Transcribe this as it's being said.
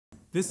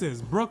This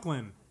is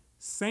Brooklyn,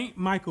 St.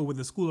 Michael with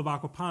the School of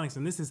Aquaponics,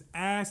 and this is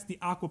Ask the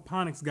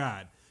Aquaponics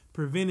Guide,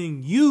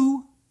 preventing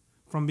you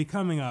from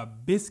becoming a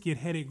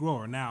biscuit-headed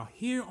grower. Now,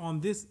 here on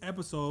this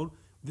episode,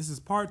 this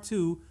is part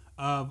 2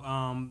 of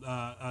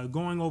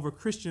going over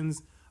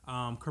Christian's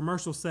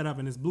commercial setup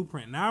and his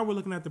blueprint. Now we're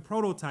looking at the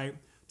prototype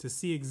to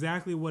see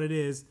exactly what it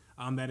is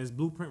that his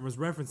blueprint was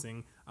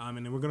referencing, and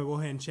then we're going to go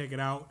ahead and check it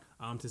out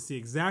to see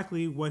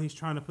exactly what he's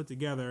trying to put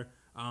together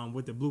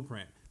with the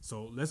blueprint.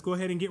 So let's go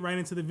ahead and get right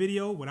into the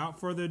video. Without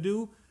further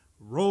ado,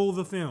 roll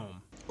the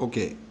film.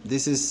 Okay,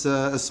 this is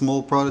a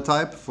small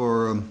prototype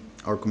for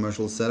our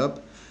commercial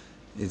setup.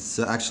 It's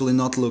actually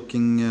not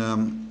looking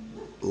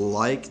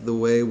like the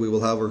way we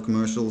will have our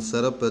commercial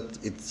setup, but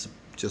it's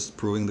just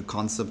proving the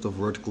concept of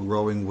vertical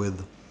growing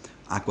with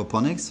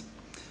aquaponics.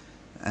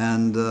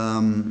 And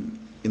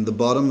in the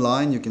bottom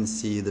line you can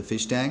see the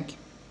fish tank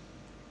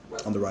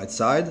on the right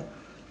side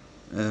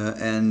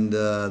and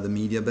the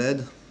media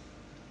bed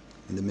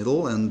in the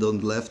middle, and on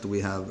the left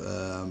we have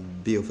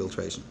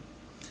biofiltration.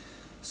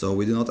 So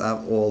we do not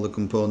have all the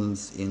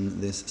components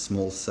in this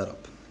small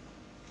setup.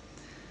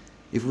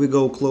 If we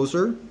go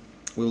closer,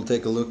 we'll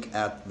take a look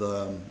at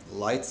the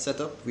light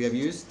setup we have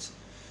used.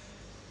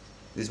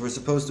 These were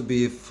supposed to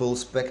be full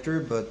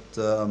spectrum, but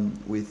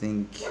we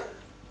think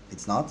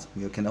it's not.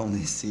 You can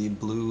only see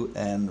blue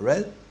and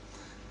red.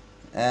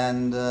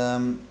 And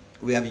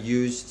we have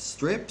used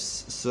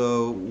strips,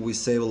 so we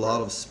save a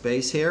lot of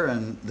space here,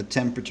 and the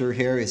temperature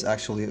here is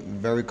actually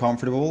very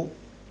comfortable.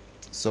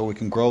 So we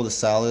can grow the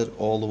salad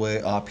all the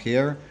way up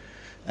here.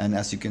 And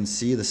as you can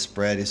see, the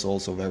spread is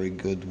also very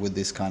good with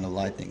this kind of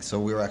lighting. So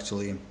we're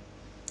actually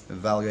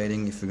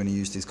evaluating if we're going to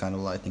use this kind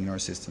of lighting in our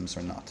systems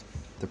or not.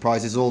 The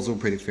price is also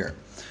pretty fair.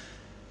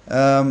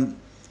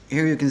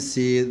 Here you can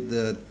see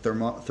the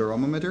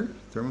thermometer,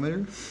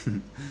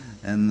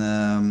 and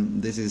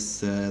this is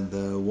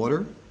the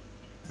water,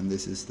 and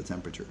this is the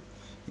temperature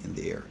in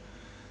the air.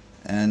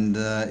 And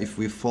if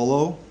we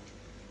follow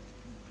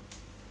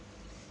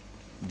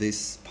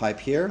this pipe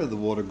here, the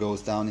water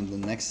goes down in the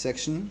next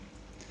section,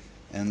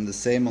 and the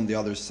same on the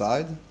other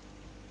side,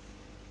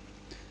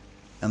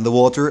 and the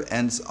water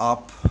ends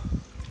up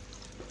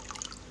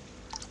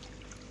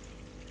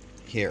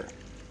here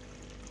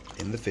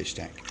in the fish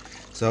tank.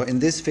 So in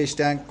this fish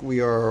tank we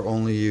are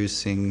only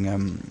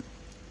using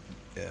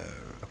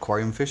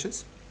aquarium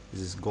fishes.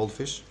 This is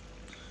goldfish,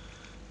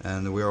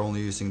 and we are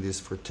only using this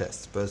for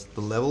tests, but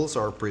the levels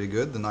are pretty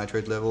good. The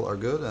nitrate level are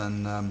good,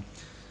 and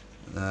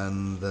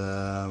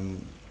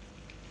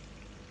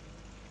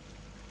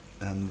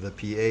the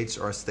pH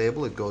are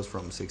stable. It goes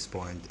from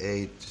 6.8 to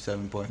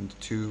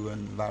 7.2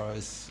 and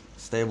varies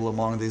stable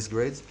among these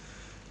grades,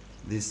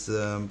 these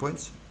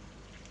points.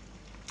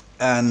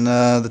 And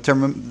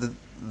the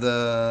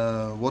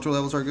water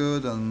levels are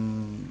good,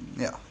 and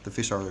yeah, the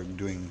fish are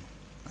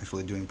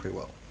actually doing pretty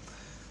well.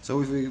 So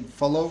if we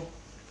follow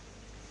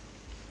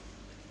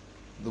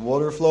the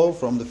water flow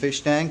from the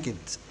fish tank,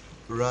 it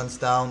runs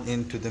down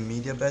into the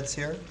media beds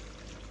here.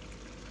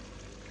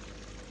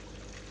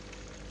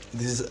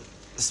 This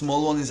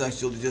small one is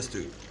actually just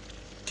to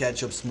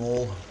catch up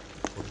small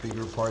or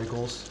bigger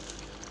particles,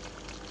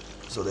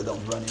 so they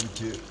don't run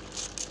into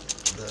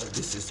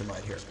this system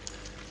right here.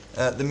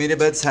 The media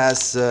beds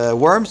has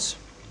worms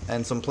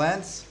and some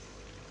plants,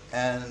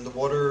 and the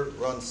water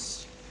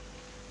runs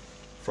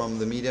from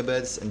the media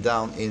beds and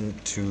down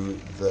into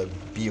the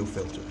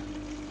biofilter.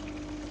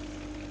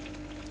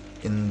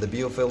 In the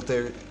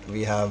biofilter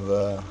we have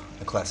a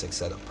classic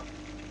setup.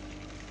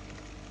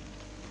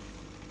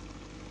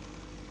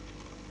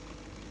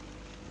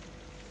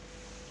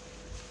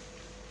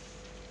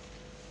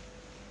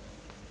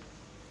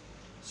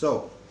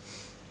 So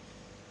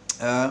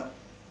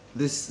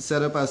this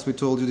setup, as we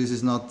told you, this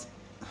is not,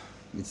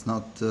 it's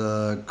not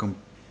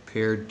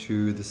compared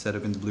to the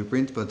setup in the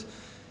blueprint, but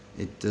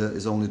it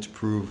is only to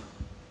prove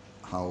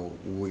how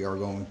we are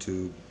going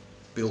to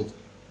build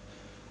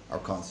our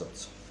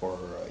concepts for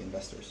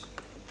investors.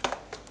 You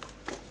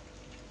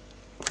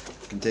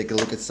can take a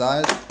look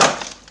inside.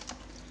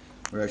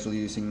 We're actually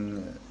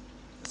using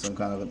some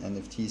kind of an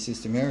NFT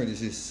system here.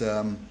 This is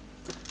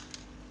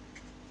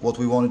what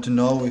we wanted to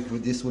know if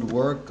this would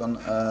work on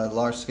a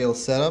large-scale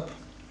setup.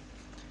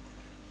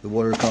 The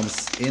water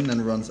comes in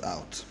and runs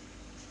out.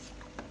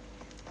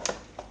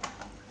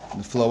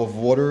 The flow of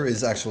water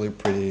is actually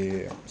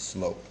pretty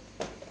slow.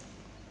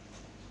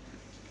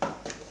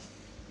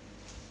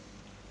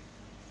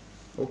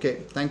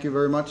 Okay, thank you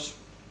very much.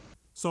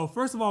 So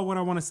first of all, what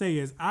I want to say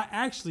is I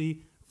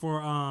actually,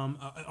 on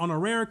a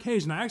rare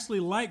occasion, I actually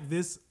like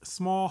this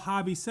small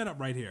hobby setup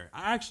right here.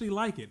 I actually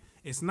like it.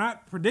 It's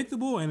not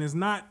predictable and it's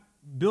not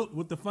built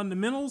with the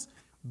fundamentals,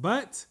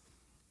 but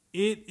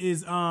it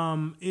is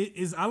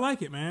I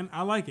like it, man.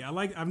 I like it.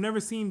 I've never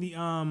seen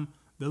the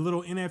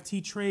little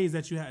NFT trays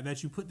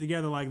that you put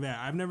together like that.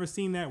 I've never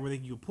seen that where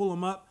you pull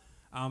them up.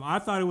 I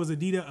thought it was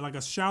like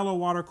a shallow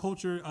water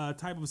culture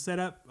type of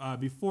setup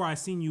before I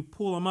seen you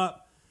pull them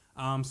up.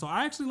 So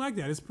I actually like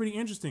that. It's pretty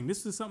interesting.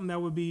 This is something that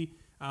would be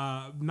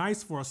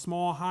nice for a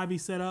small hobby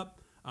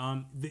setup.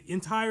 The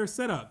entire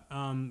setup,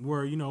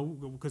 where, you know,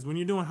 because when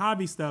you're doing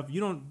hobby stuff,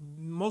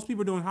 most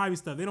people are doing hobby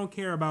stuff, they don't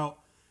care about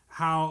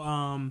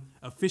how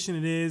efficient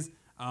it is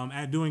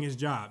at doing its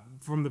job.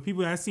 From the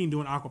people that I've seen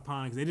doing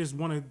aquaponics, they just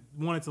want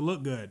it to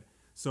look good.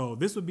 So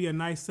this would be a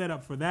nice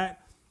setup for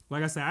that.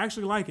 Like I said, I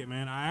actually like it,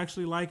 man. I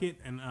actually like it,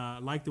 and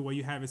like the way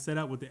you have it set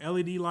up with the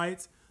LED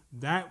lights.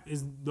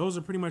 Those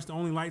are pretty much the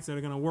only lights that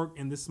are going to work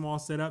in this small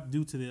setup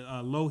due to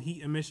the low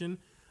heat emission.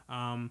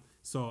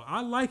 So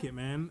I like it,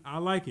 man. I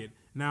like it.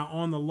 Now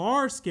on the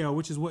large scale,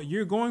 which is what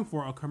you're going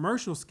for, a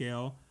commercial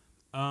scale,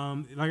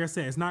 like I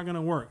said, it's not going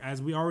to work.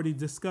 As we already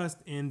discussed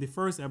in the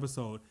first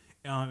episode,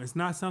 it's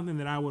not something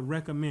that I would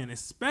recommend,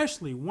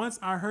 especially once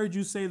I heard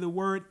you say the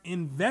word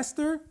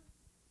investor.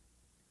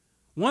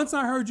 Once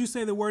I heard you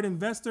say the word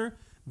investor,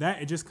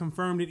 that it just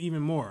confirmed it even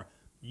more.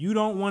 You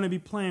don't want to be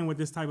playing with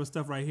this type of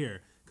stuff right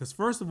here. Because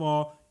first of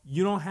all,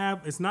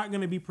 it's not going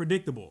to be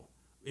predictable.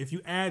 If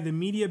you add the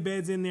media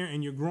beds in there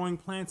and you're growing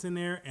plants in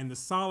there and the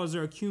solids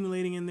are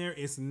accumulating in there,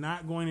 it's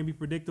not going to be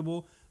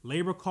predictable.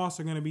 Labor costs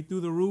are going to be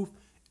through the roof.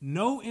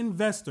 No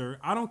investor,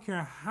 I don't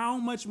care how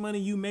much money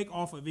you make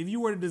off of, if you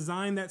were to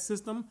design that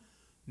system,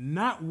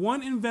 not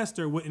one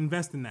investor would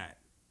invest in that.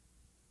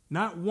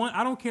 Not one.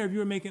 I don't care if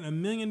you're making $1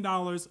 million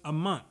a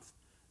month.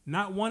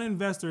 Not one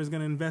investor is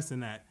going to invest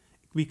in that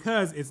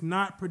because it's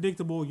not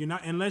predictable.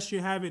 Unless you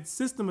have it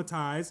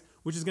systematized,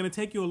 which is going to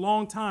take you a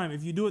long time.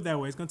 If you do it that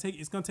way, it's going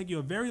to take you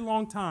a very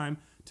long time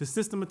to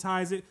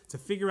systematize it, to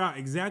figure out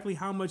exactly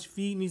how much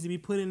feed needs to be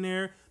put in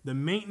there, the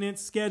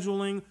maintenance,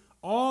 scheduling,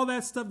 all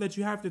that stuff that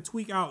you have to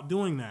tweak out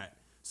doing that.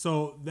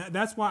 So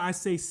that's why I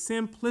say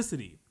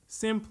simplicity,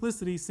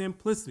 simplicity,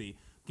 simplicity.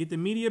 Get the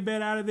media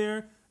bed out of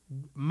there,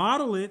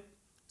 model it.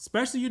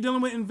 Especially you're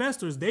dealing with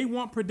investors, they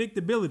want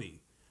predictability.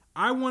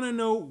 I want to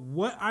know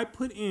what I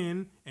put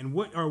in and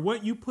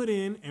what you put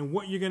in and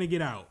what you're going to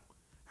get out.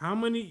 How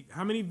many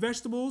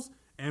vegetables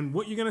and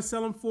what you're going to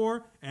sell them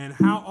for, and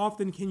how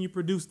often can you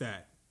produce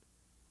that?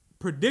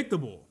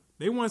 Predictable.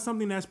 They want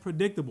something that's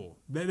predictable.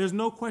 There's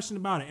no question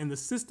about it. And the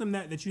system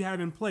that you have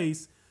in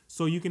place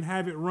so you can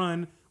have it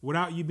run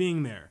without you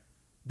being there.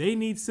 They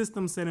need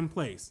systems set in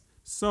place.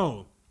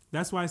 So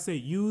that's why I say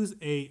use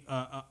a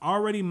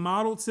already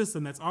modeled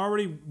system that's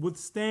already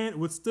withstood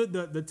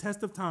the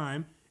test of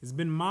time. It's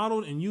been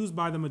modeled and used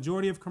by the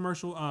majority of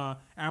commercial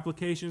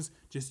applications.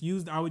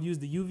 I would use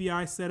the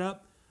UVI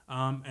setup,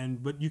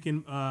 but you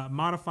can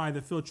modify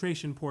the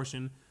filtration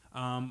portion,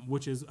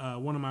 which is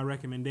one of my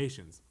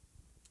recommendations.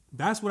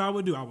 That's what I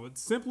would do. I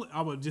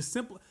would just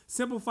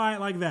simplify it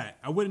like that.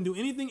 I wouldn't do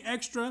anything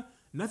extra,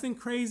 nothing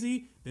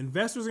crazy. The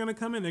investors are going to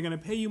come in. They're going to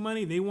pay you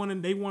money. They want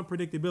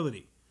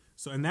predictability.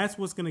 So, and that's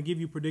what's going to give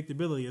you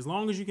predictability. As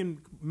long as you can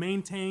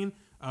maintain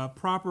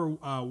proper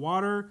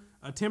water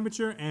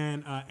temperature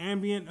and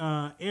ambient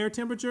air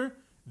temperature,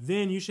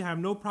 then you should have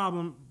no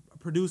problem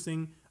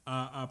producing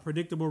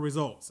predictable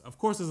results. Of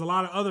course, there's a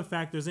lot of other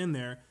factors in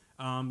there.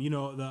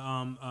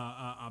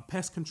 The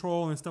pest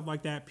control and stuff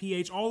like that,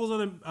 pH, all those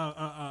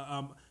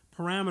other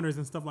parameters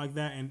and stuff like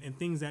that, and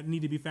things that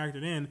need to be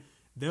factored in.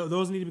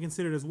 Those need to be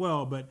considered as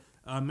well. But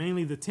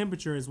mainly the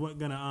temperature is what's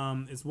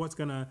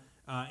gonna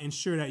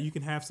ensure that you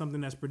can have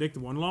something that's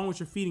predictable, and along with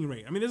your feeding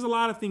rate. I mean, there's a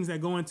lot of things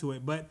that go into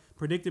it, but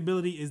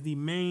predictability is the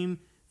main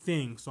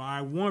thing. So I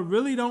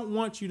really don't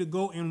want you to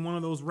go in one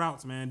of those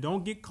routes, man.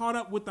 Don't get caught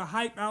up with the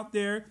hype out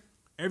there.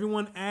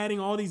 Everyone adding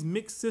all these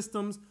mixed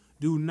systems.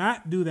 Do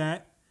not do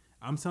that.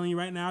 I'm telling you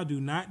right now, do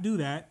not do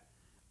that.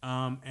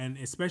 And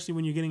especially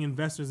when you're getting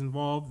investors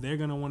involved, they're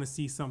going to want to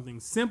see something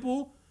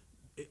simple.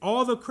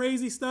 All the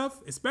crazy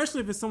stuff,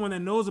 especially if it's someone that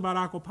knows about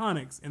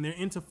aquaponics and they're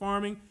into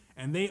farming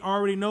and they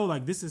already know,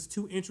 like, this is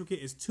too intricate,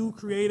 it's too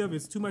creative,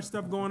 it's too much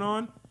stuff going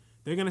on,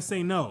 they're going to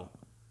say no.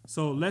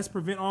 So let's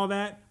prevent all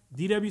that.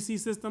 DWC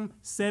system,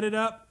 set it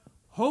up.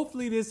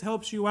 Hopefully this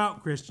helps you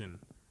out, Christian.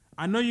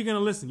 I know you're going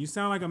to listen. You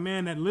sound like a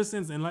man that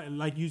listens, and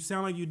like you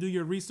sound like you do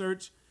your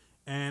research,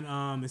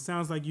 and it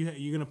sounds like you're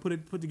going to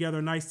put together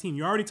a nice team.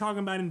 You're already talking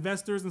about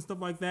investors and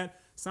stuff like that.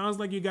 Sounds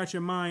like you got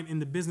your mind in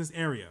the business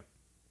area.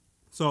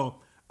 So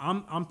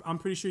I'm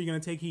pretty sure you're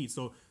going to take heed.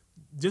 So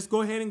just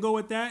go ahead and go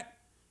with that.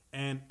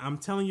 And I'm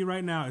telling you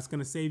right now, it's going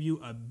to save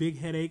you a big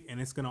headache,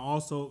 and it's going to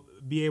also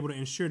be able to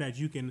ensure that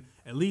you can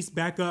at least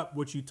back up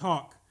what you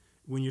talk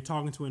when you're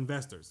talking to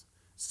investors.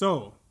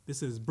 So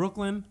this is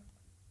Brooklyn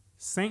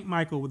St.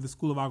 Michael with the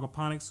School of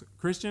Aquaponics.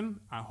 Christian,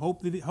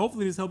 hopefully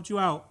this helped you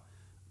out.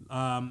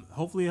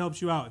 Hopefully it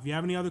helps you out. If you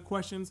have any other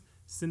questions,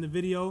 send the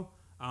video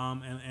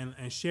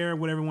and share it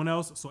with everyone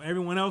else, so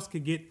everyone else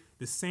could get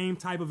the same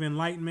type of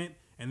enlightenment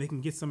and they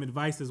can get some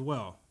advice as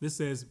well.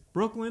 This is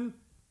Brooklyn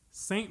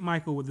St.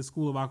 Michael with the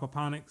School of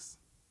Aquaponics.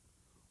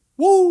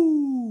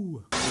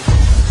 Woo!